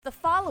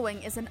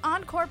following is an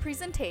encore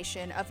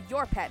presentation of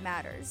Your Pet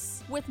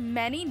Matters, with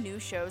many new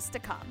shows to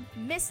come.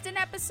 Missed an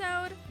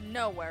episode?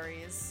 No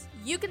worries.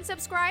 You can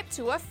subscribe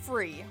to a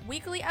free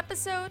weekly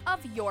episode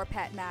of Your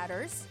Pet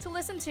Matters to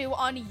listen to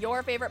on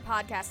your favorite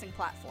podcasting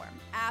platform.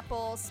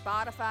 Apple,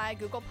 Spotify,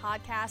 Google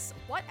Podcasts,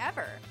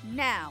 whatever.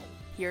 Now,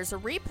 here's a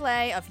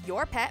replay of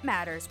Your Pet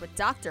Matters with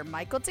Dr.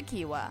 Michael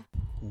Tekiwa.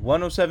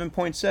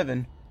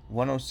 107.7,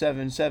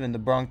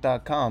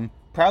 1077thebronx.com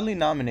proudly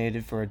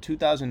nominated for a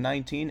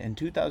 2019 and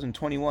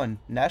 2021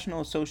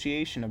 National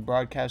Association of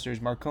Broadcasters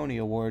Marconi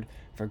Award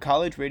for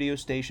College Radio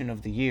Station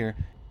of the Year,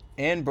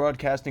 and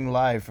broadcasting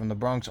live from the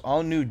Bronx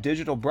all-new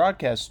digital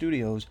broadcast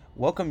studios,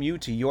 welcome you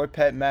to Your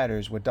Pet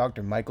Matters with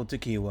Dr. Michael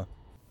Tekiwa.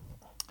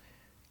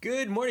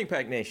 Good morning,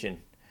 Pack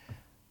Nation.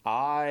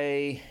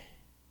 I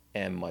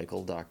am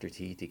Michael Dr.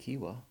 T.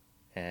 Tekiwa,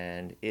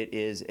 and it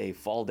is a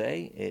fall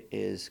day. It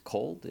is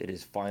cold. It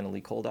is finally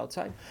cold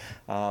outside.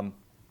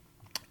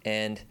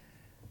 And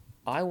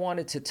I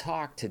wanted to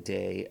talk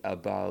today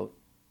about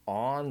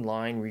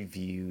online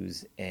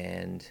reviews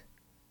and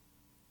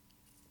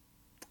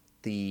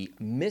the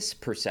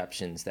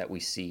misperceptions that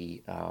we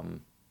see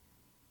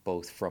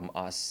both from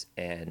us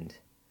and,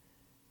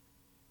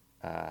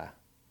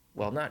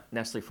 not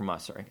necessarily from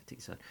us, sorry,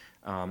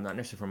 not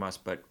necessarily from us,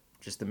 but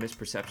just the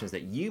misperceptions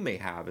that you may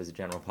have as a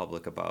general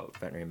public about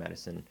veterinary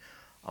medicine,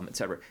 et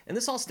cetera. And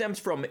this all stems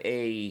from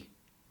a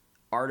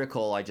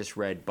article I just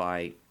read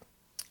by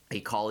a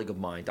colleague of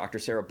mine. Dr.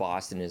 Sarah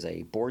Boston is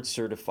a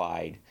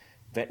board-certified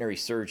veterinary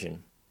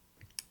surgeon,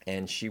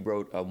 and she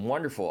wrote a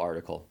wonderful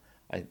article.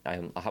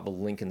 I'll have a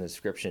link in the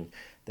description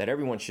that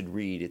everyone should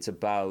read. It's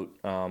about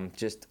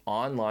just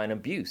online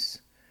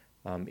abuse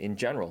in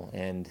general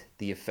and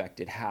the effect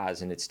it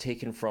has. And it's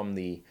taken from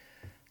the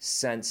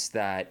sense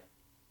that,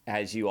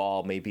 as you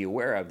all may be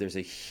aware of, there's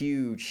a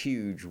huge,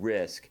 huge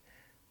risk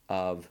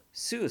of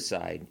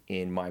suicide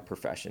in my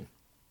profession.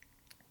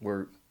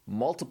 We're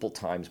multiple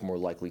times more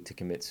likely to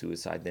commit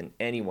suicide than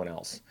anyone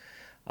else.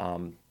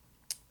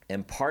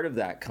 And part of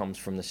that comes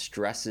from the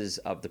stresses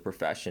of the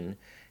profession.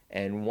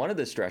 And one of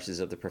the stresses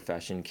of the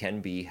profession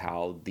can be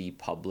how the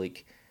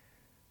public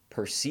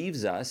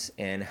perceives us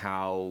and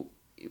how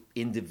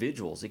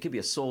individuals, it could be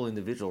a sole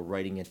individual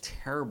writing a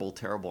terrible,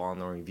 terrible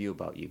online review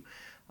about you,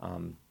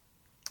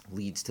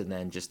 leads to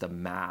then just a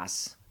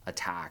mass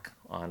attack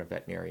on a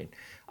veterinarian.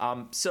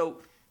 So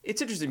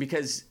it's interesting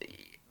because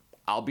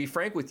I'll be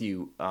frank with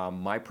you,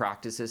 my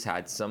practice has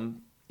had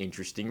some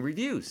interesting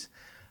reviews.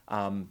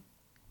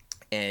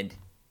 And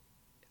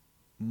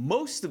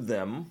most of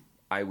them,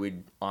 I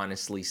would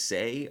honestly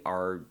say,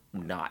 are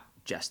not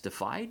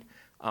justified.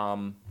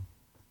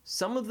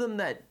 Some of them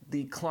that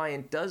the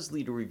client does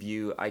lead a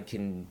review, I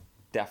can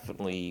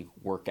definitely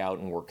work out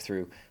and work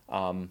through.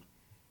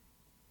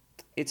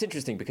 It's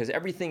interesting because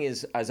everything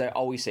is, as I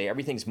always say,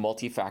 everything's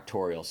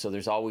multifactorial. So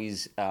there's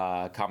always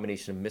a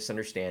combination of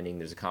misunderstanding.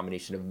 There's a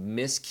combination of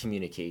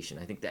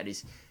miscommunication. I think that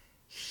is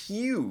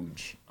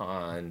huge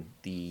on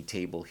the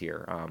table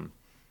here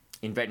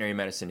in veterinary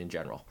medicine in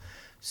general.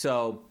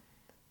 So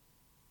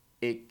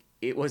we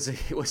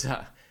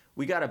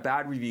got a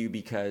bad review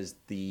because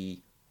the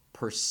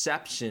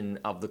perception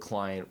of the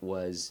client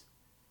was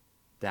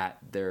that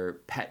their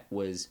pet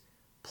was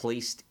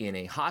placed in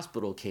a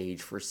hospital cage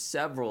for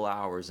several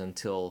hours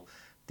until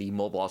the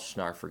mobile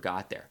ultrasonographer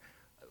got there.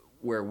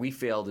 Where we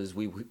failed is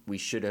we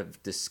should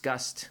have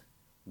discussed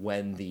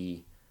when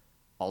the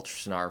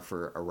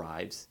ultrasonographer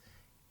arrives.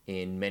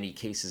 In many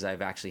cases,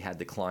 I've actually had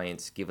the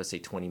clients give us a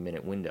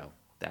 20-minute window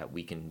that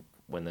we can,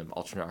 when the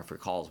ultrasonographer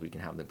calls, we can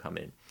have them come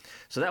in.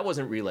 So that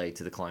wasn't relayed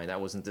to the client. That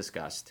wasn't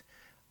discussed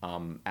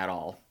at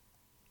all.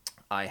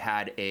 I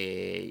had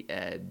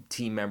a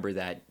team member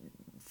that,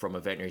 from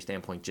a veterinary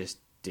standpoint, just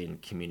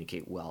didn't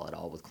communicate well at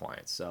all with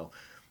clients. So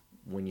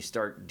when you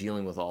start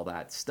dealing with all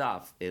that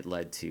stuff, it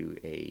led to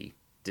a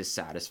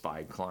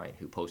dissatisfied client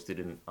who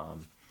posted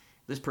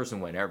this person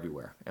went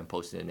everywhere and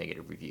posted a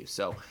negative review.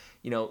 So,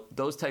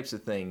 those types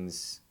of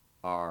things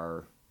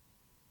are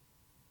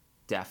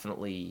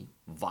definitely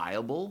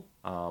viable,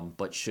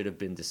 but should have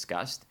been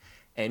discussed.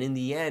 And in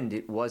the end,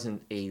 it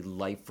wasn't a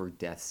life or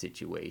death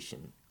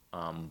situation,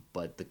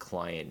 but the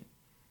client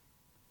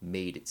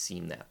made it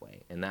seem that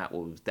way, and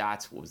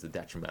that's what was the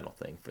detrimental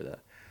thing for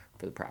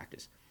the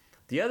practice.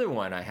 The other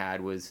one I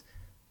had was,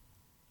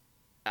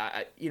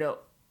 I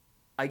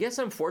guess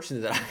I'm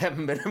fortunate that I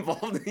haven't been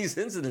involved in these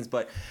incidents,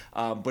 but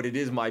it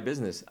is my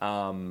business.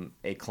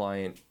 A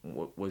client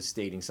was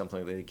stating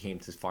something like they came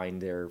to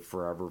find their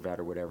forever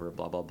vet or whatever,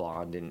 blah blah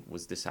blah, and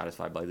was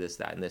dissatisfied by this,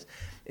 that, and this.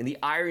 And the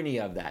irony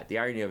of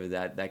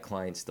that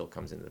client still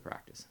comes into the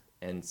practice.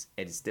 And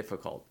it's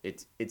difficult.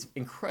 It's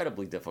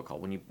incredibly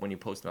difficult when you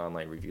post an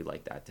online review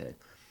like that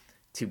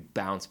to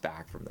bounce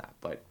back from that.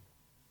 But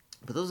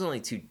those are only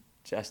two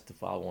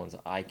justifiable ones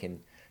I can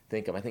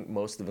think of. I think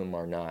most of them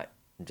are not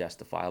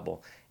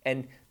justifiable.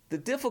 And the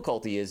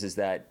difficulty is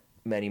that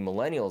many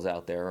millennials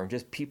out there, or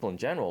just people in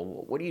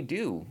general, what do you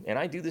do? And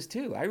I do this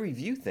too. I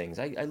review things.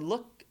 I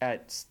look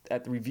at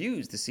the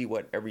reviews to see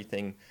what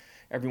everything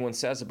everyone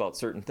says about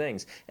certain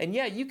things. And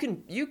yeah, you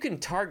can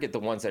target the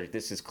ones that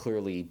this is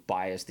clearly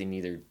biased and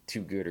either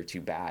too good or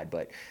too bad.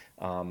 But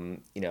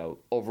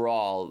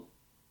overall,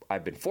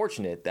 I've been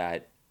fortunate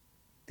that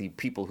the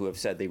people who have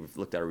said they've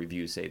looked at our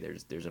reviews say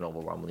there's an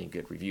overwhelmingly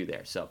good review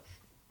there. So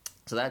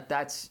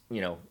that's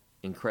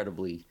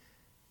incredibly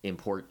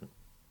important.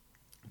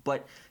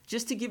 But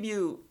just to give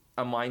you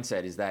a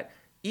mindset is that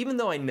even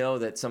though I know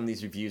that some of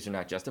these reviews are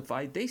not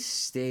justified, they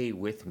stay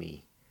with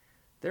me.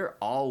 They're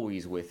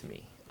always with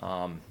me,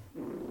 and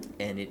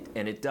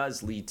it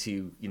does lead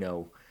to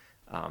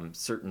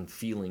certain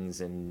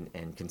feelings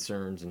and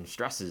concerns and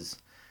stresses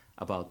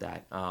about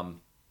that.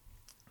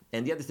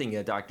 And the other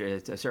thing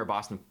Dr. Sarah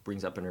Boston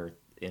brings up in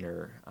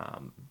her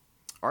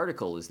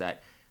article is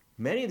that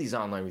many of these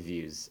online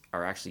reviews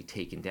are actually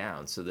taken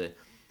down. So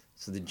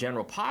the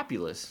general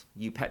populace,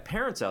 you pet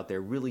parents out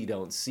there, really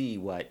don't see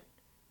what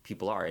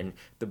people are. And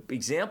the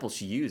example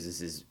she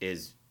uses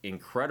is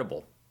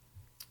incredible.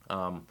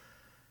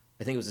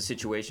 I think it was a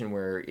situation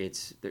where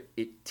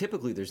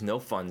typically there's no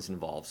funds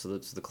involved. So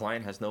the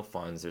client has no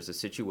funds. There's a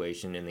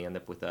situation and they end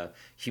up with a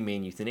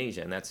humane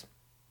euthanasia.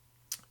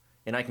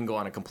 And I can go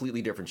on a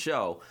completely different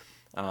show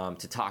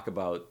to talk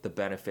about the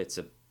benefits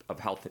of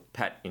health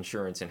pet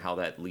insurance and how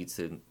that leads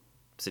to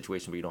a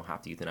situation where you don't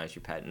have to euthanize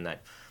your pet and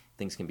that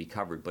things can be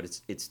covered.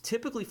 But it's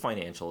typically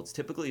financial. It's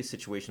typically a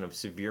situation of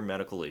severe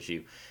medical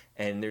issue.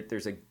 And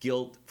there's a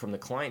guilt from the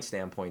client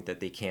standpoint that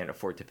they can't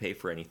afford to pay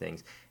for anything.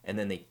 And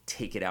then they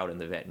take it out on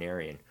the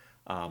veterinarian.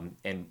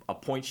 And a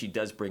point she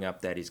does bring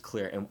up that is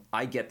clear, and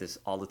I get this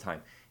all the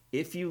time.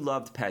 If you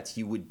loved pets,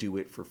 you would do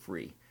it for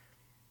free.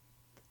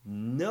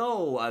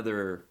 No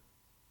other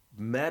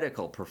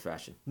medical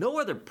profession, no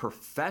other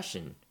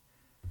profession,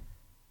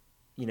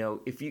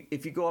 if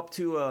you go up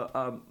to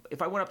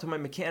if I went up to my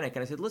mechanic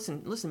and I said,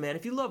 listen, man,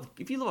 if you love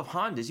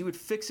Hondas, you would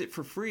fix it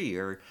for free,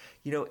 or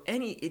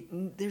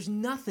there's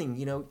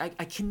nothing,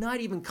 I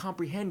cannot even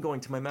comprehend going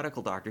to my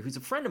medical doctor, who's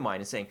a friend of mine,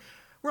 and saying,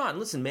 Ron,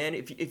 listen, man,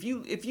 if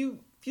you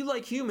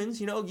like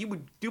humans, you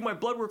would do my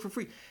blood work for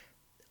free.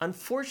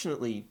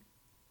 Unfortunately,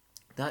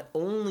 not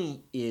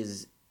only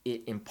is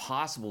it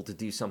impossible to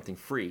do something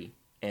free,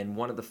 and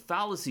one of the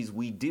fallacies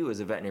we do as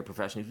a veterinary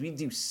profession is we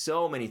do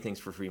so many things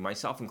for free,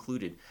 myself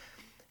included.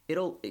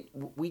 Our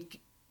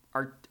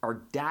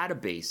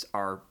database,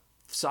 our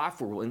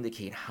software will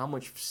indicate how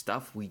much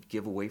stuff we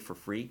give away for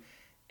free,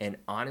 and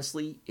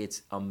honestly,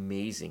 it's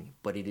amazing,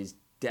 but it is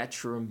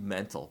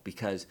detrimental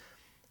because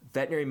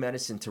veterinary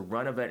medicine, to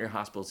run a veterinary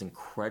hospital, is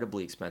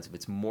incredibly expensive.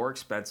 It's more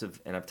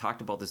expensive, and I've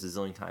talked about this a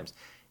zillion times,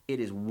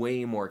 it is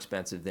way more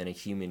expensive than a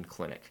human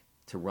clinic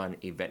to run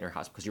a veterinary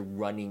hospital, because you're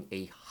running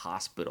a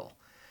hospital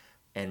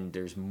and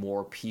there's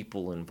more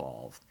people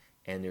involved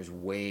and there's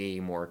way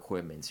more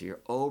equipment. So your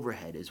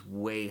overhead is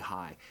way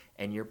high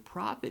and your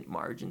profit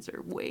margins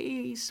are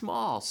way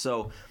small.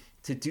 So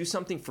to do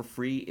something for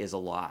free is a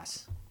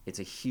loss. It's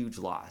a huge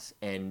loss.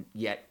 And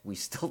yet we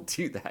still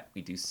do that.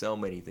 We do so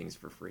many things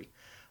for free.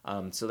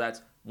 So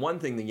that's one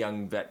thing the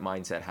young vet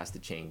mindset has to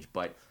change.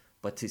 But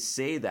to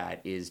say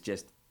that is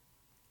just,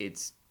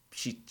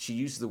 she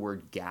uses the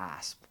word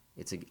gasp.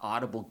 It's an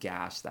audible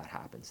gasp that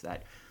happens.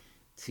 That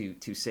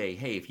to say,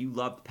 hey, if you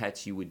loved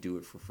pets, you would do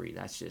it for free.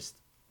 That's just,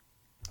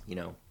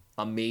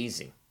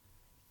 amazing.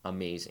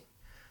 And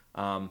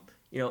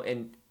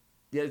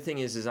the other thing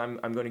is I'm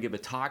going to give a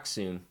talk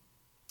soon.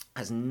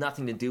 Has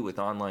nothing to do with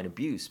online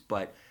abuse,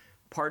 but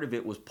part of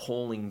it was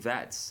polling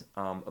vets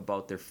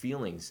about their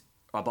feelings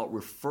about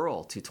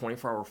referral to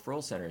 24-hour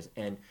referral centers.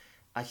 And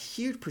a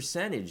huge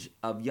percentage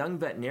of young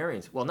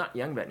veterinarians, well, not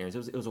young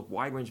veterinarians, it was a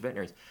wide range of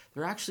veterinarians,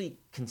 they're actually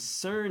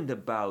concerned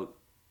about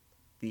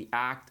the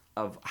act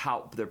of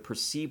how they're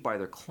perceived by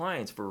their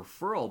clients for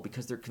referral,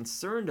 because they're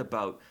concerned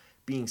about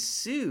being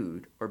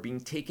sued or being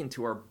taken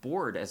to our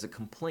board as a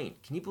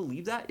complaint. Can you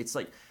believe that?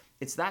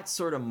 It's that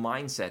sort of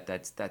mindset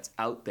that's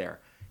out there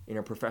in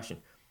our profession.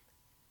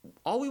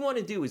 All we want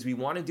to do is we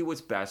want to do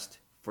what's best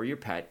for your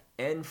pet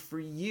and for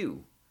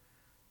you.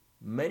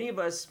 Many of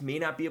us may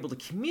not be able to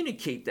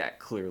communicate that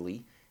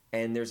clearly,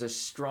 and there's a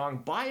strong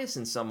bias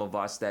in some of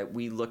us that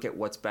we look at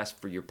what's best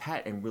for your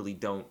pet and really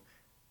don't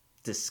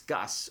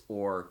discuss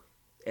or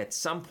at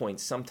some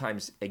point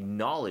sometimes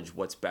acknowledge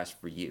what's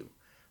best for you.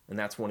 And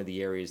that's one of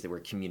the areas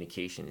where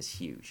communication is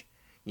huge.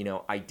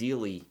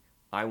 Ideally,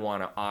 I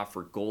want to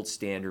offer gold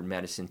standard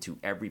medicine to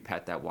every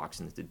pet that walks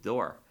into the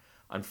door.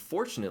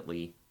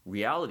 Unfortunately,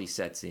 reality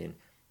sets in,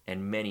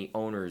 and many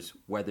owners,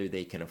 whether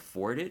they can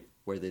afford it,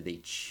 whether they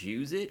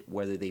choose it,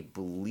 whether they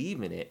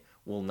believe in it,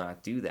 will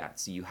not do that.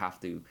 So you have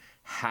to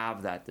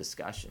have that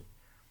discussion.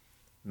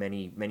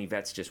 Many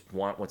vets just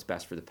want what's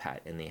best for the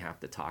pet, and they have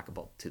to talk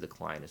about to the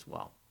client as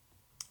well.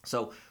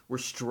 So we're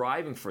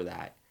striving for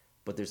that,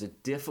 but there's a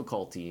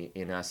difficulty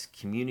in us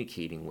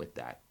communicating with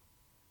that.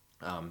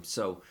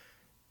 So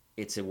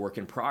it's a work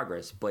in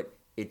progress, but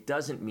it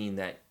doesn't mean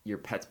that your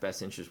pet's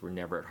best interests were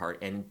never at heart,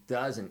 and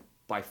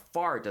by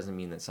far it doesn't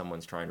mean that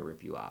someone's trying to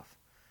rip you off.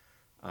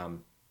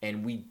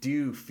 And we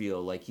do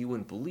feel like you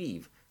wouldn't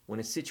believe when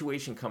a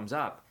situation comes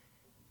up,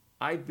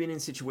 I've been in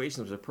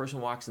situations where a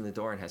person walks in the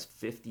door and has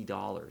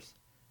 $50.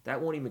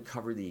 That won't even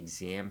cover the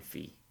exam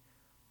fee.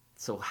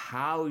 So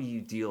how do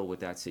you deal with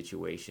that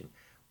situation?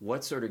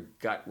 What sort of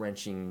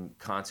gut-wrenching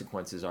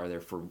consequences are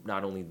there for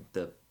not only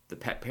the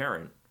pet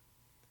parent,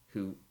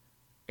 who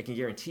I can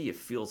guarantee you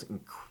feels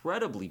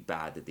incredibly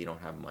bad that they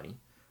don't have money,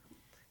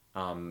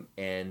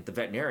 and the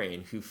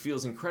veterinarian, who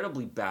feels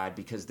incredibly bad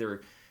because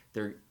they're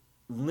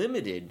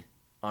limited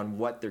on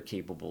what they're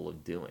capable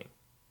of doing.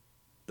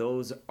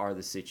 Those are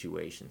the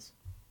situations.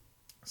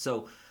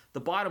 So the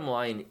bottom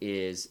line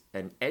is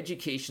an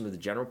education of the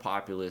general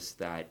populace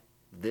that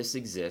this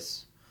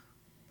exists.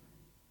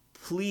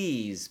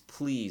 Please,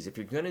 if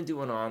you're going to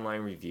do an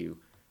online review,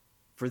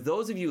 for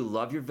those of you who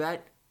love your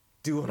vet,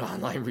 do an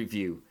online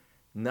review.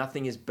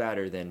 Nothing is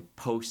better than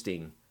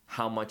posting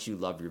how much you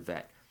love your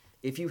vet.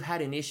 If you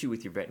had an issue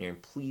with your veterinarian,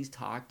 please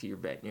talk to your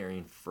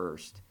veterinarian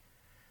first.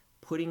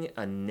 Putting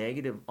a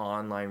negative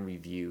online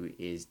review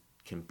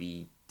can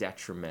be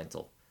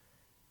detrimental,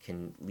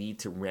 can lead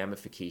to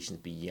ramifications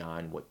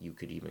beyond what you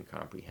could even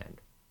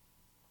comprehend.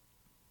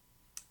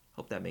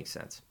 Hope that makes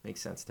sense.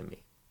 Makes sense to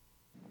me.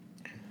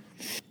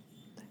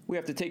 We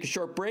have to take a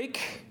short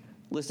break,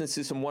 listen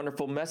to some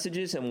wonderful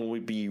messages, and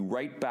we'll be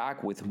right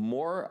back with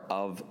more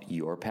of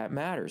Your Pet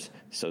Matters.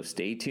 So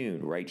stay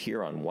tuned right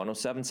here on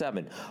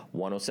 1077,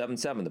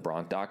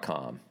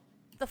 1077thebronc.com.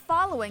 The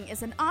following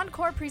is an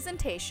encore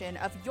presentation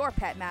of Your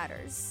Pet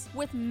Matters,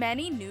 with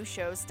many new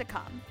shows to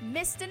come.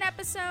 Missed an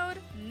episode?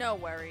 No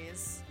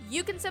worries.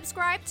 You can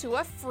subscribe to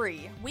a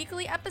free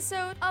weekly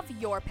episode of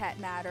Your Pet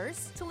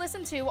Matters to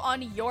listen to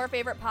on your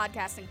favorite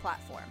podcasting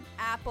platform.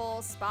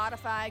 Apple,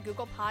 Spotify,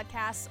 Google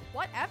Podcasts,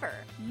 whatever.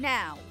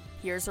 Now,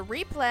 here's a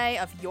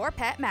replay of Your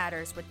Pet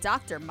Matters with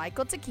Dr.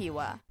 Michael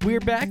Takiwa.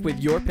 We're back with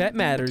Your Pet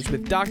Matters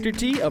with Dr.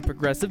 T of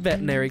Progressive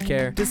Veterinary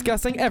Care,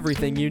 discussing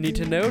everything you need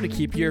to know to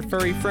keep your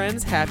furry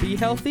friends happy,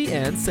 healthy,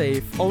 and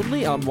safe.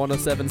 Only on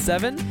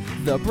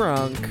 1077 The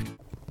Bronc.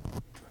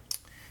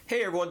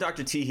 Hey everyone,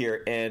 Dr. T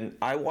here, and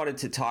I wanted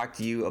to talk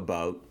to you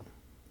about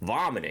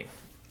vomiting.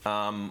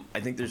 I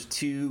think there's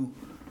two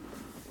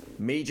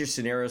major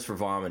scenarios for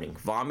vomiting.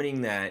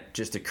 Vomiting that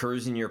just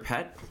occurs in your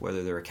pet,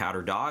 whether they're a cat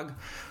or dog,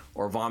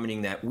 or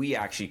vomiting that we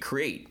actually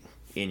create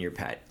in your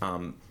pet.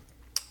 So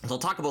I'll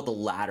talk about the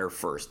latter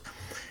first.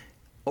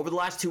 Over the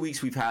last 2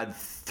 weeks, we've had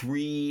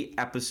 3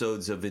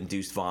 episodes of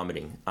induced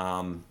vomiting.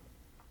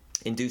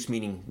 Induced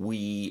meaning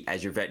we,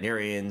 as your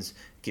veterinarians,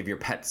 give your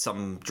pet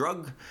some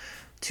drug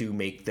to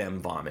make them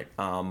vomit.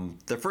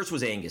 The first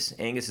was Angus.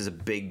 Angus is a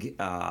big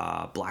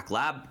black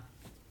lab,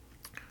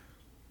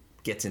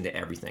 gets into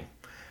everything.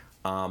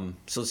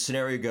 So the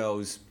scenario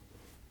goes,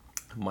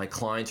 my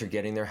clients are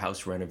getting their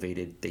house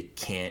renovated. They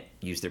can't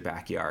use their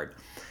backyard.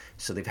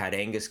 So they've had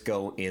Angus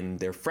go in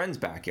their friend's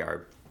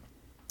backyard,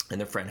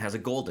 and their friend has a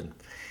golden.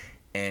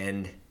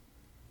 And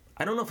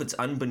I don't know if it's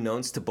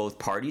unbeknownst to both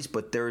parties,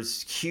 but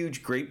there's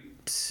huge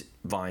grapes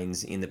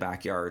vines in the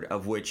backyard,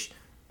 of which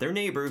their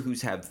neighbor,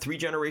 who's had 3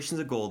 generations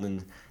of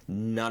golden,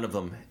 none of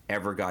them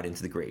ever got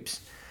into the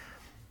grapes.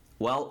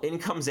 Well, in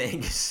comes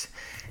Angus.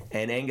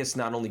 And Angus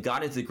not only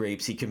got into the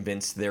grapes, he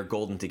convinced their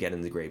golden to get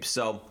into the grapes.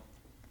 So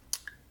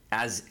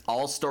as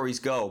all stories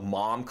go,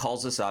 mom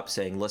calls us up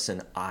saying,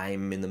 listen,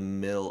 I'm in the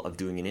middle of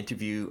doing an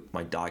interview.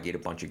 My dog ate a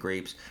bunch of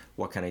grapes.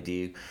 What can I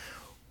do?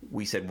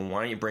 We said, well,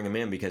 why don't you bring him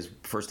in? Because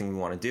first thing we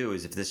want to do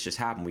is if this just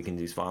happened, we can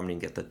do vomiting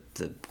and get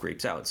the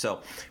grapes out. So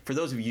for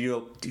those of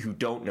you who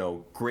don't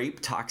know,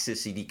 grape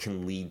toxicity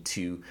can lead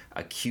to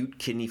acute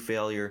kidney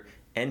failure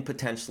and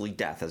potentially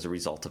death as a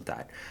result of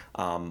that.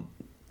 And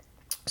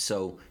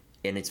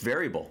it's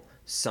variable.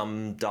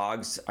 Some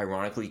dogs,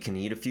 ironically, can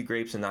eat a few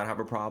grapes and not have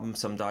a problem.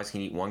 Some dogs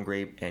can eat 1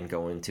 grape and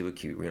go into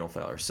acute renal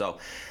failure. So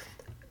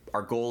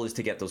our goal is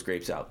to get those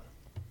grapes out.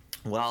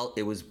 Well,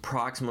 it was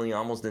approximately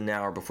almost an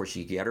hour before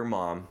she could get her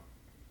mom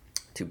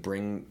to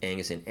bring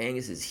Angus in.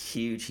 Angus is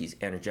huge. He's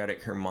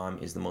energetic. Her mom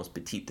is the most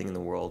petite thing in the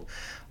world.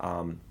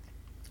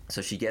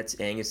 So she gets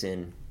Angus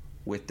in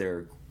with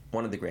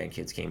one of the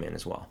grandkids came in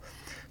as well.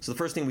 So the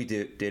first thing we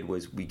did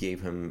was we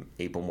gave him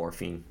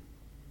apomorphine.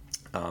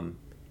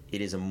 It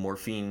is a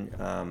morphine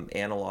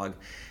analog,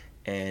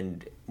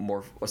 and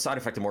a side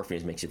effect of morphine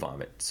is it makes you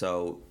vomit.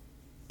 So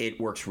it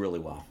works really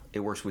well. It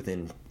works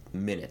within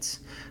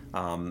minutes,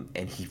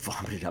 and he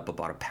vomited up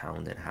about 1.5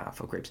 pounds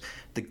of grapes.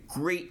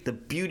 The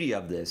beauty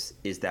of this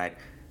is that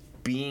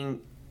being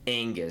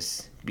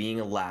Angus, being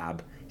a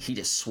lab, he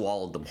just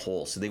swallowed them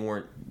whole, so they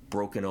weren't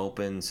broken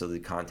open, so the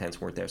contents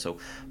weren't there. So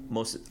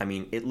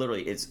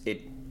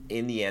it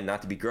in the end,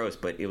 not to be gross,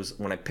 but it was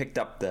when I picked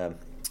up the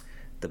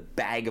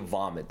bag of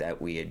vomit that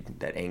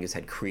Angus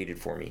had created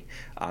for me.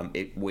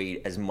 It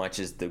weighed as much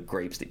as the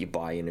grapes that you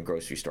buy in a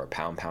grocery store,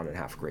 pound and a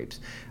half of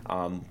grapes.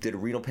 Did a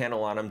renal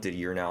panel on him, did a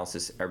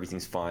urinalysis,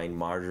 everything's fine,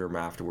 monitored him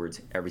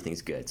afterwards,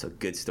 everything's good. So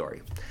good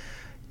story.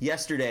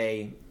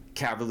 Yesterday,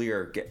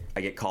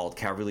 I get called,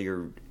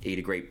 Cavalier ate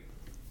a grape.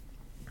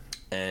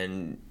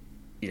 And,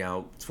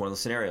 it's one of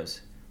those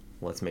scenarios.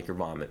 Let's make her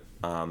vomit.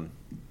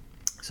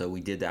 So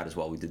we did that as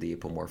well. We did the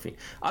apomorphine.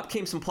 Up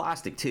came some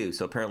plastic too.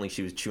 So apparently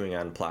she was chewing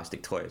on a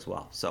plastic toy as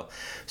well. So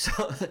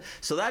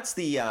that's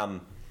the,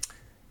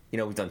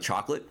 we've done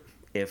chocolate.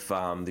 If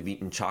they've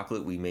eaten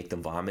chocolate, we make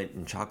them vomit.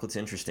 And chocolate's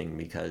interesting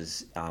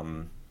because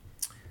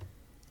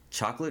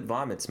chocolate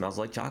vomit smells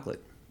like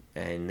chocolate.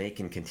 And they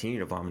can continue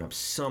to vomit up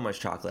so much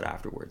chocolate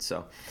afterwards.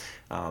 So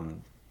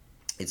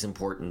it's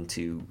important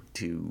to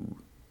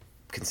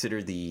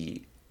consider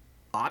the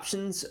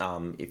options.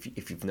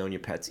 If you've known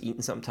your pet's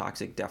eaten something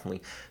toxic,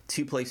 definitely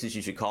 2 places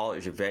you should call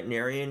is your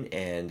veterinarian,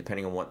 and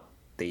depending on what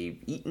they've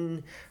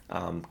eaten,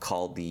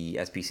 called the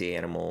SPCA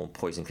Animal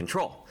Poison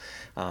Control,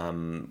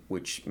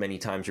 which many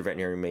times your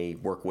veterinarian may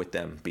work with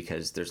them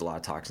because there's a lot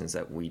of toxins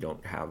that we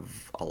don't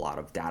have a lot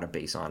of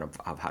database on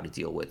of how to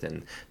deal with,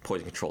 and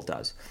poison control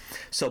does.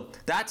 So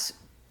that's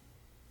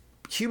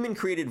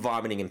human-created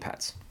vomiting in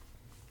pets.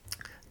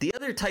 The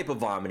other type of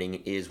vomiting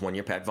is when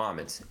your pet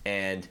vomits,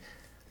 and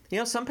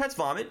some pets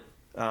vomit.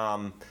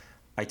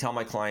 I tell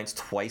my clients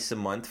twice a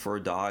month for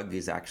a dog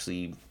is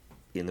actually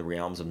in the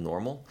realms of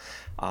normal.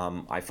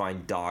 I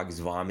find dogs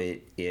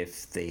vomit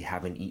if they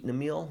haven't eaten a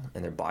meal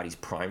and their body's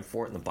primed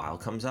for it and the bile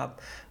comes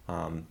up.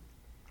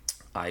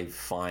 I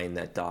find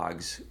that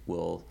dogs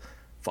will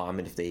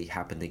vomit if they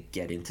happen to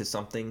get into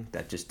something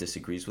that just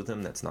disagrees with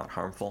them, that's not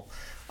harmful.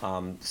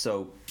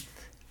 So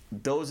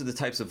those are the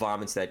types of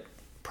vomits that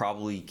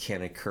probably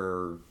can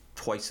occur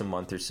twice a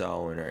month or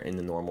so and are in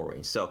the normal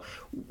range. So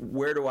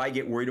where do I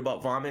get worried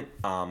about vomit?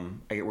 I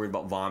get worried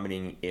about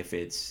vomiting if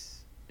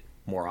it's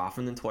more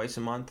often than twice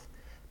a month,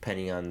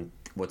 depending on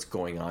what's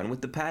going on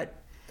with the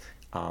pet,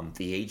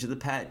 the age of the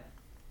pet,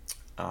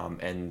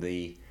 and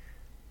the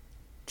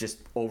just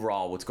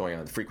overall what's going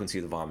on, the frequency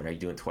of the vomit. Are you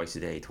doing it twice a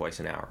day, twice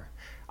an hour?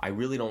 I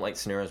really don't like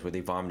scenarios where they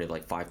vomited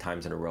like 5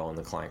 times in a row and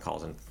the client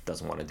calls and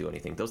doesn't want to do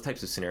anything. Those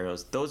types of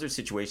scenarios, those are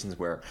situations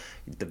where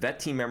the vet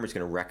team member is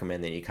going to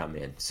recommend that you come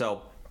in.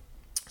 So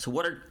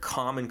what are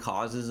common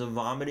causes of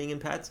vomiting in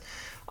pets?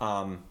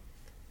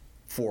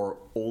 For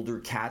older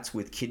cats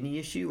with kidney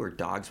issue or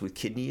dogs with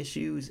kidney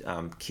issues,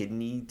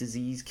 kidney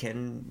disease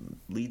can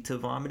lead to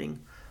vomiting.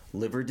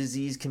 Liver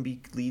disease can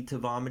lead to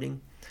vomiting.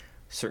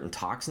 Certain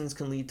toxins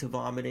can lead to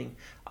vomiting.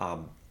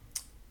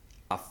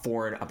 A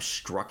foreign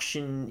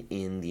obstruction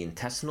in the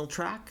intestinal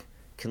tract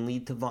can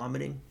lead to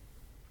vomiting.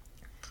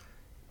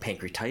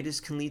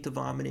 Pancreatitis can lead to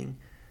vomiting.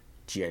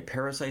 GI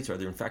parasites or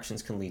other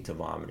infections can lead to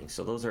vomiting.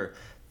 So those are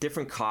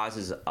different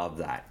causes of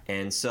that.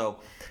 And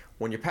so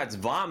when your pet's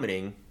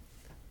vomiting,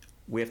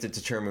 we have to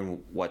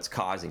determine what's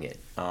causing it.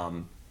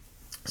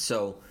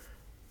 So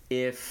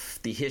if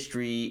the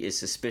history is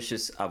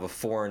suspicious of a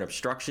foreign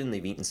obstruction,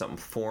 they've eaten something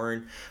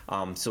foreign.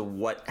 So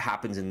what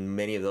happens in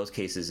many of those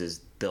cases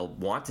is they'll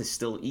want to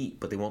still eat,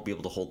 but they won't be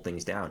able to hold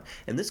things down.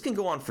 And this can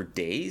go on for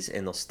days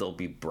and they'll still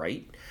be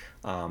bright.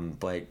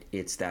 But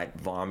it's that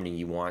vomiting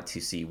you want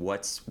to see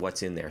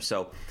what's in there.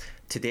 So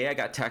today I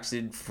got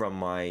texted from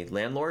my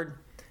landlord.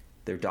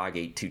 Their dog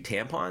ate 2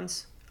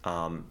 tampons.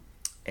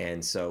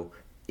 And so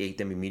ate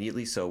them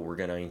immediately. So we're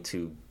going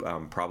to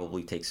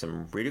probably take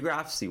some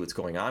radiographs, see what's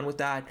going on with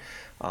that,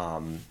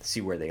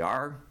 see where they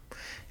are,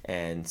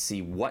 and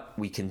see what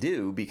we can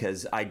do,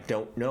 because I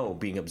don't know,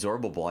 being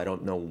absorbable, I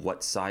don't know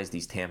what size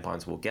these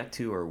tampons will get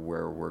to or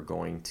where we're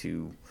going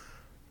to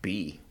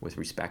be with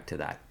respect to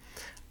that.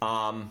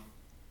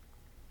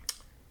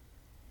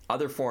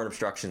 Other foreign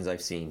obstructions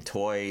I've seen,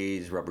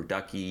 toys, rubber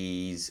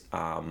duckies.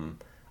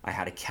 I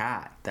had a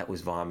cat that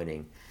was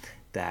vomiting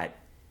that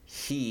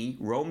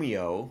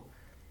Romeo,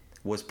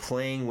 was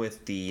playing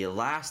with the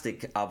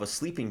elastic of a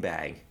sleeping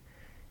bag,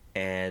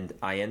 and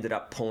I ended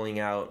up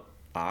pulling out,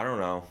 I don't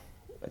know,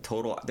 a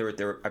total,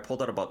 I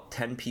pulled out about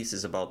 10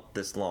 pieces about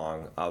this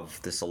long of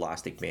this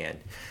elastic band.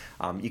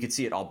 You could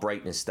see it all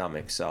bright in his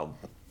stomach, so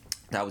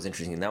that was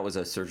interesting. That was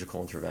a surgical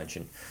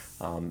intervention.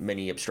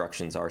 Many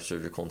obstructions are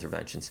surgical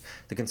interventions.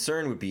 The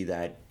concern would be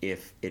that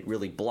if it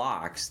really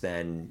blocks,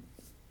 then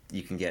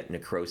you can get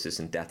necrosis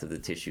and death of the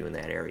tissue in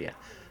that area.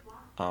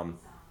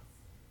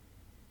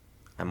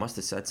 I must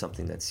have said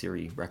something that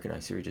Siri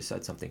recognized. Siri just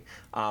said something.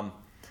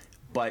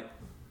 But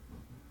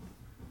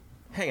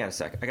hang on a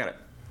sec. I got it.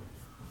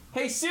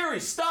 Hey,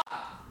 Siri, stop!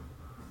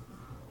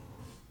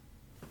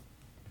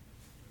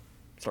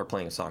 Start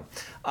playing a song.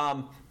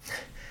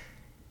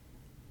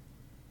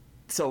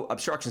 So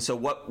obstruction. So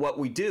what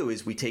we do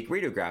is we take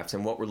radiographs,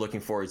 and what we're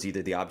looking for is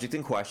either the object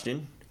in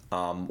question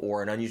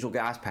or an unusual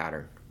gas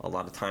pattern. A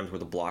lot of times where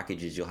the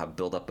blockage is, you'll have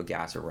buildup of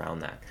gas around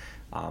that.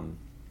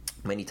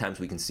 Many times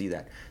we can see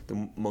that.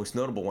 The most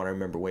notable one I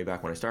remember way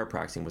back when I started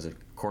practicing was a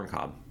corn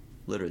cob.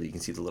 Literally, you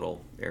can see the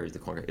little areas of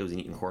the corn cob. It was an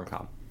eaten corn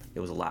cob. It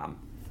was a lab.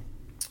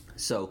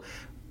 So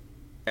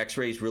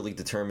X-rays really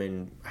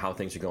determine how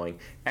things are going.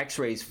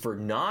 X-rays for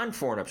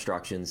non-foreign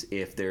obstructions,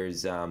 if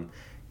there's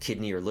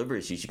kidney or liver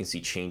issues, you can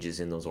see changes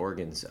in those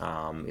organs.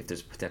 If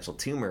there's a potential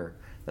tumor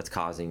that's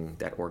causing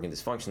that organ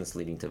dysfunction that's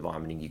leading to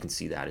vomiting, you can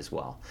see that as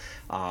well.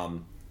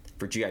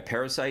 For GI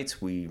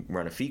parasites, we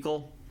run a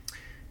fecal.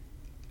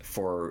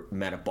 For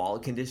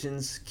metabolic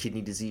conditions,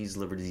 kidney disease,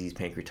 liver disease,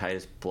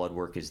 pancreatitis, blood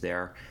work is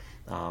there.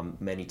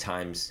 Many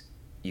times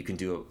You can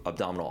do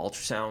abdominal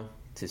ultrasound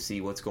to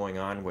see what's going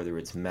on, whether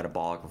it's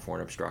metabolic or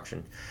foreign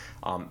obstruction.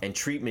 And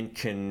treatment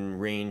can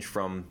range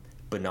from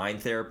benign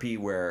therapy,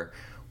 where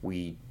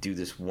we do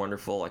this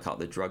wonderful, I call it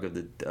the drug of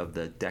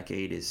the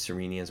decade, is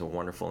Cerenia, is a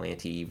wonderful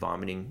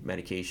anti-vomiting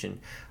medication.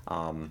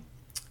 And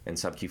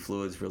sub-Q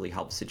fluids really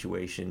help the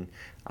situation.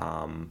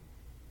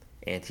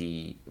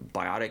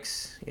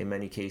 Antibiotics in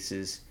many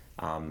cases.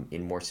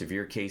 In more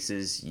severe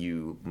cases,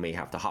 you may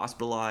have to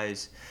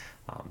hospitalize,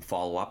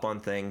 follow up on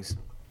things.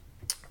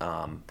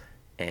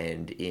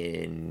 And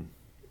in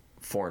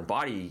foreign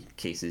body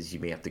cases, you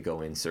may have to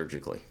go in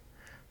surgically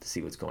to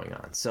see what's going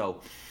on.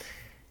 So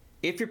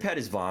if your pet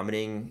is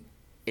vomiting,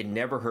 it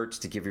never hurts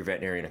to give your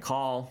veterinarian a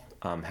call,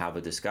 have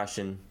a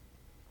discussion.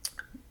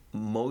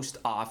 Most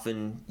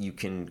often you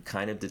can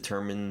kind of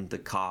determine the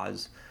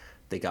cause.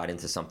 They got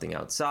into something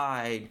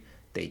outside,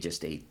 they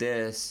just ate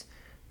this,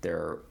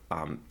 they're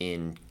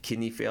in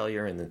kidney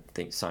failure and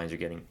the signs are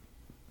getting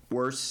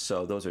worse.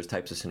 So those are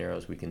types of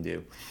scenarios we can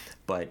do.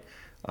 But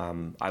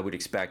I would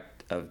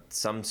expect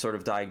some sort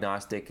of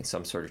diagnostic and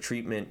some sort of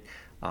treatment.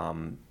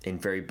 In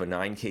very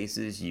benign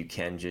cases, you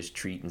can just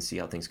treat and see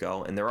how things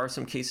go. And there are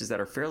some cases that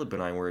are fairly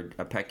benign where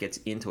a pet gets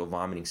into a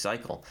vomiting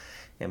cycle.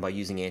 And by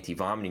using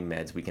anti-vomiting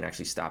meds, we can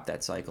actually stop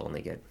that cycle and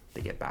they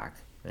get back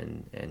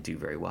and do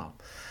very well.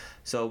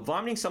 So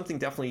vomiting is something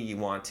definitely you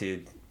want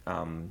to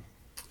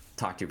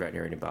talk to your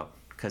veterinarian about,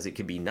 because it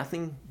could be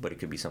nothing, but it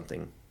could be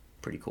something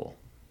pretty cool.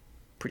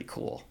 Pretty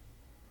cool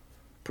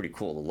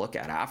to look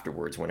at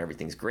afterwards when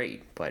everything's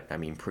great, but I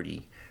mean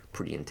pretty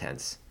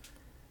intense.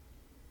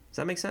 Does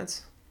that make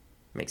sense?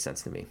 Makes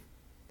sense to me.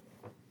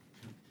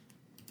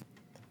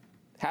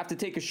 Have to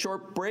take a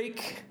short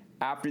break.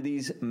 After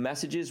these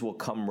messages, we'll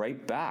come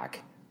right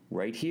back,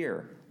 right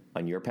here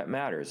on Your Pet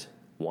Matters,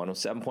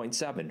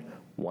 107.7,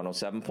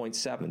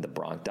 107.7,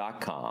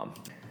 thebronc.com.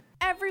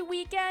 Every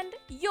weekend,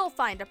 you'll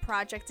find a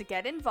project to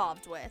get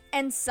involved with,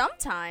 and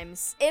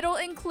sometimes it'll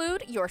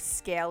include your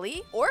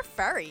scaly or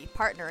furry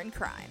partner in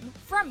crime.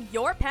 From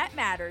Your Pet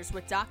Matters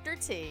with Dr.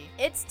 T,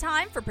 it's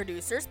time for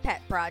Producer's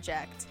Pet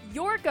Project,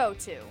 your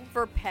go-to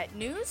for pet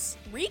news,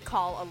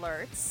 recall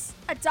alerts,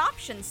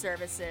 adoption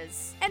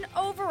services, and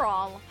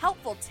overall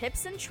helpful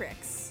tips and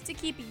tricks to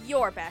keep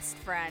your best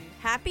friend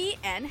happy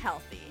and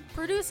healthy.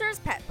 Producer's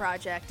Pet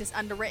Project is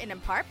underwritten in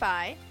part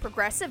by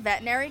Progressive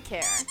Veterinary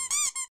Care.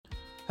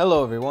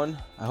 Hello everyone,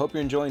 I hope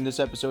you're enjoying this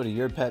episode of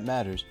Your Pet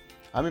Matters.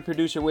 I'm your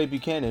producer Wade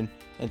Buchanan,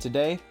 and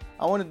today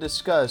I want to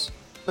discuss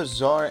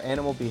bizarre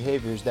animal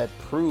behaviors that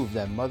prove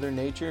that Mother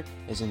Nature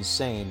is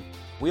insane.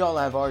 We all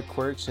have our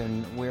quirks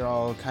and we're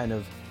all kind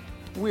of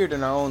weird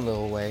in our own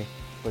little way,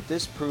 but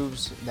this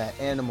proves that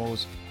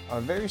animals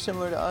are very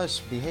similar to us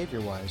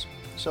behavior-wise.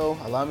 So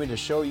allow me to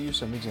show you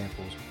some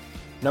examples.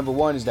 Number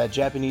one is that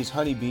Japanese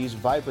honeybees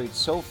vibrate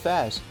so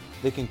fast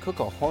they can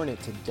cook a hornet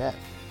to death.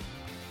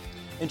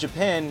 In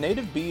Japan,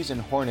 native bees and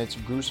hornets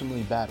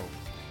gruesomely battle.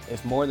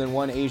 If more than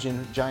one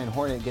Asian giant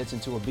hornet gets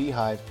into a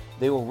beehive,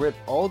 they will rip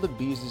all the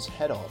bees'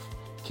 head off,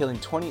 killing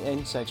 20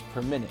 insects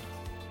per minute,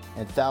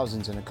 and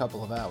thousands in a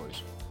couple of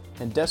hours,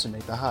 and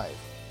decimate the hive.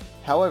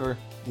 However,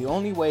 the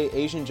only way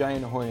Asian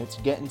giant hornets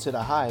get into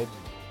the hive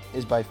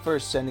is by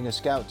first sending a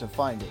scout to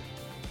find it.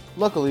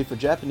 Luckily for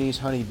Japanese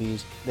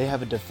honeybees, they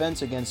have a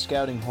defense against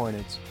scouting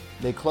hornets.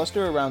 They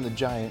cluster around the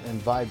giant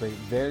and vibrate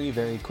very,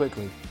 very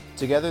quickly.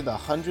 Together, the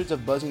hundreds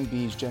of buzzing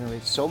bees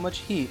generate so much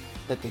heat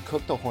that they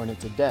cook the hornet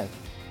to death.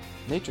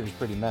 Nature is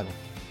pretty metal.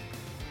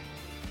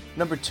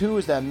 Number two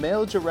is that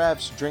male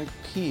giraffes drink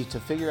pee to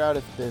figure out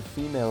if the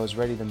female is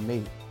ready to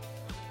mate.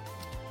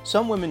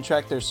 Some women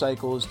track their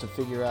cycles to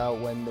figure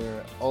out when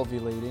they're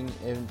ovulating,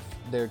 if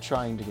they're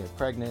trying to get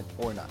pregnant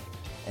or not.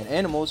 And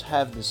animals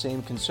have the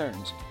same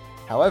concerns.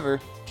 However,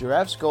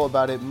 giraffes go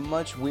about it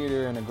much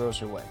weirder and a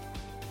grosser way.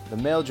 The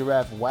male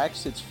giraffe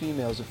whacks its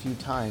females a few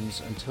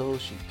times until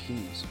she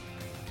pees.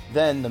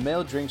 Then, the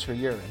male drinks her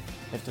urine.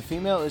 If the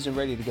female isn't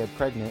ready to get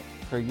pregnant,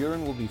 her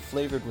urine will be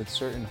flavored with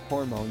certain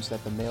hormones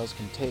that the males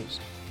can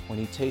taste. When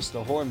he tastes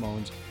the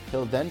hormones,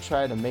 he'll then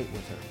try to mate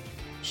with her.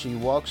 She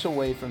walks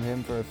away from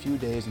him for a few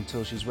days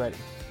until she's ready.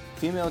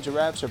 Female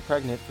giraffes are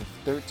pregnant for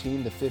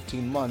 13 to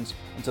 15 months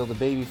until the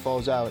baby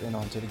falls out and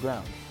onto the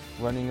ground,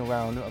 running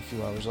around a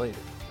few hours later.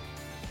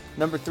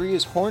 Number three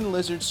is horned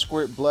lizards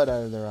squirt blood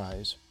out of their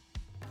eyes.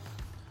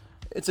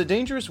 It's a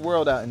dangerous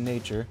world out in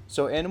nature,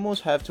 so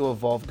animals have to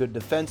evolve good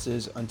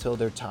defenses until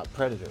they're top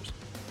predators.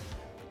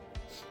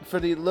 For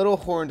the little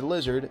horned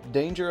lizard,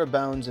 danger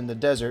abounds in the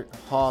desert.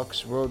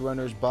 Hawks,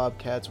 roadrunners,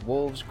 bobcats,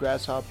 wolves,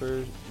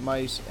 grasshoppers,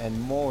 mice,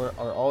 and more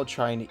are all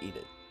trying to eat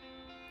it.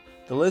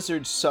 The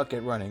lizards suck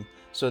at running,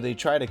 so they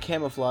try to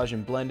camouflage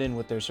and blend in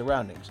with their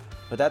surroundings,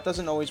 but that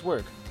doesn't always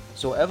work,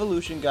 so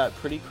evolution got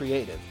pretty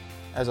creative.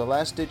 As a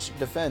last-ditch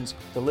defense,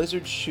 the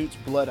lizard shoots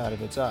blood out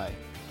of its eye.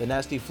 The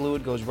nasty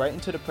fluid goes right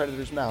into the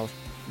predator's mouth,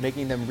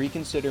 making them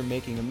reconsider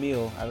making a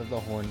meal out of the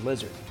horned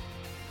lizard.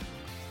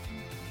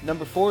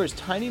 Number four is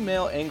tiny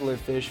male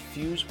anglerfish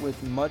fuse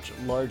with much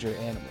larger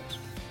animals.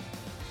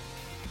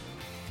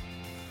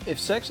 If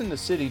Sex and the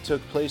City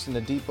took place in the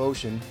deep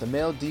ocean, the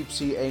male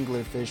deep-sea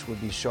anglerfish would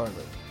be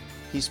Charlotte.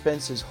 He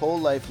spends his whole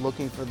life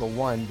looking for the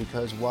one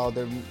because while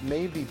there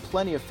may be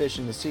plenty of fish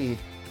in the sea,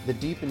 the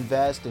deep and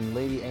vast and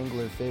lady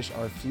anglerfish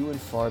are few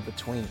and far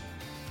between.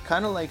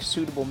 Kinda like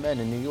suitable men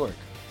in New York.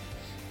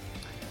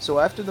 So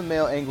after the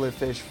male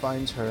anglerfish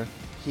finds her,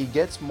 he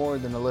gets more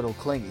than a little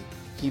clingy.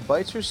 He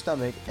bites her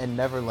stomach and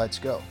never lets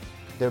go.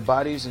 Their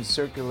bodies and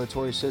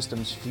circulatory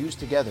systems fuse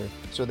together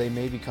so they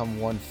may become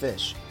one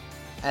fish.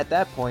 At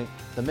that point,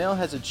 the male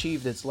has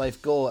achieved its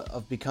life goal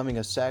of becoming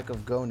a sack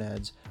of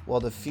gonads, while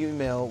the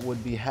female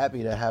would be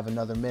happy to have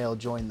another male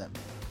join them.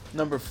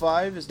 Number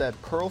 5 is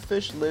that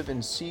pearlfish live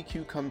in sea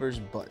cucumbers'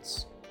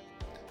 butts.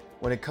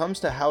 When it comes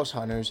to house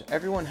hunters,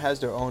 everyone has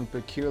their own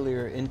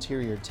peculiar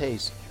interior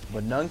taste,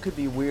 but none could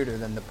be weirder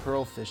than the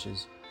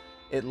pearlfish's.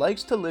 It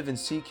likes to live in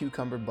sea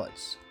cucumber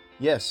butts.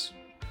 Yes,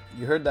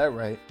 you heard that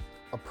right.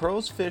 A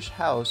pearlfish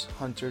house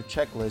hunter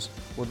checklist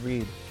would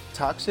read,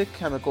 toxic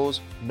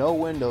chemicals, no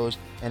windows,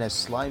 and as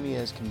slimy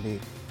as can be.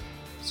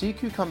 Sea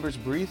cucumbers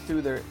breathe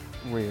through their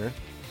rear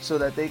so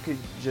that they could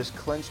just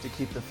clench to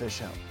keep the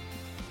fish out.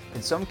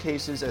 In some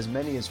cases, as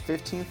many as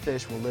 15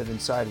 fish will live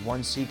inside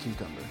one sea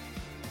cucumber.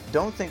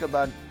 Don't think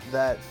about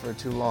that for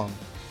too long.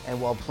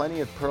 And while plenty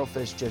of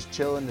pearlfish just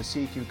chill in the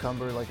sea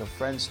cucumber like a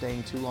friend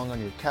staying too long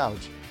on your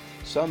couch,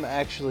 some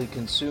actually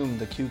consume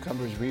the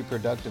cucumber's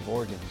reproductive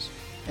organs.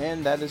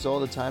 And that is all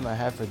the time I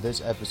have for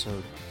this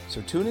episode.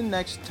 So tune in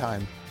next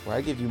time where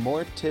I give you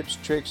more tips,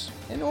 tricks,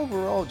 and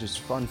overall just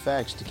fun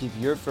facts to keep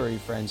your furry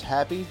friends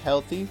happy,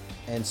 healthy,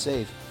 and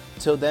safe.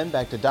 Till then,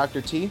 back to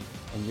Dr. T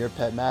and Your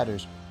Pet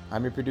Matters.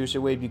 I'm your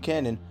producer, Wade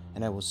Buchanan,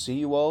 and I will see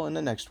you all in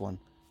the next one.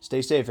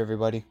 Stay safe,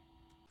 everybody.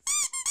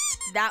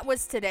 That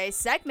was today's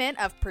segment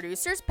of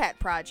Producer's Pet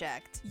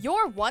Project,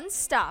 your one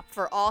stop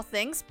for all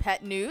things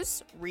pet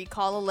news,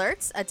 recall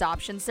alerts,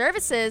 adoption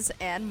services,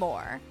 and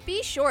more.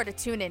 Be sure to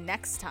tune in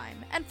next time,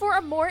 and for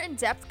a more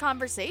in-depth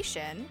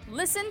conversation,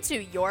 listen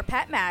to Your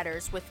Pet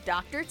Matters with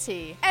Dr.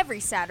 T every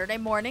Saturday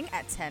morning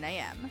at 10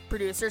 a.m.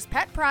 Producer's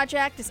Pet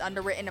Project is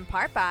underwritten in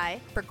part by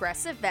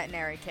Progressive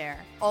Veterinary Care,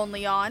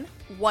 only on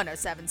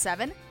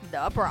 107.7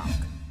 The Bronx.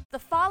 The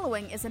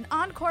following is an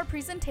encore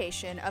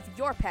presentation of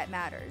Your Pet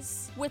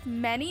Matters, with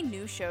many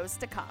new shows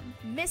to come.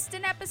 Missed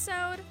an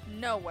episode?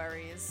 No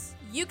worries.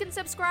 You can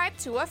subscribe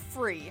to a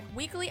free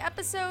weekly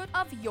episode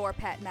of Your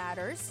Pet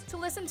Matters to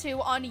listen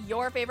to on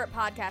your favorite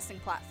podcasting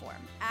platform.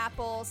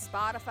 Apple,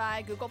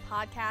 Spotify, Google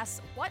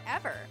Podcasts,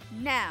 whatever.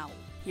 Now,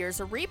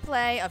 here's a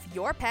replay of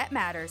Your Pet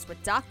Matters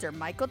with Dr.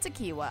 Michael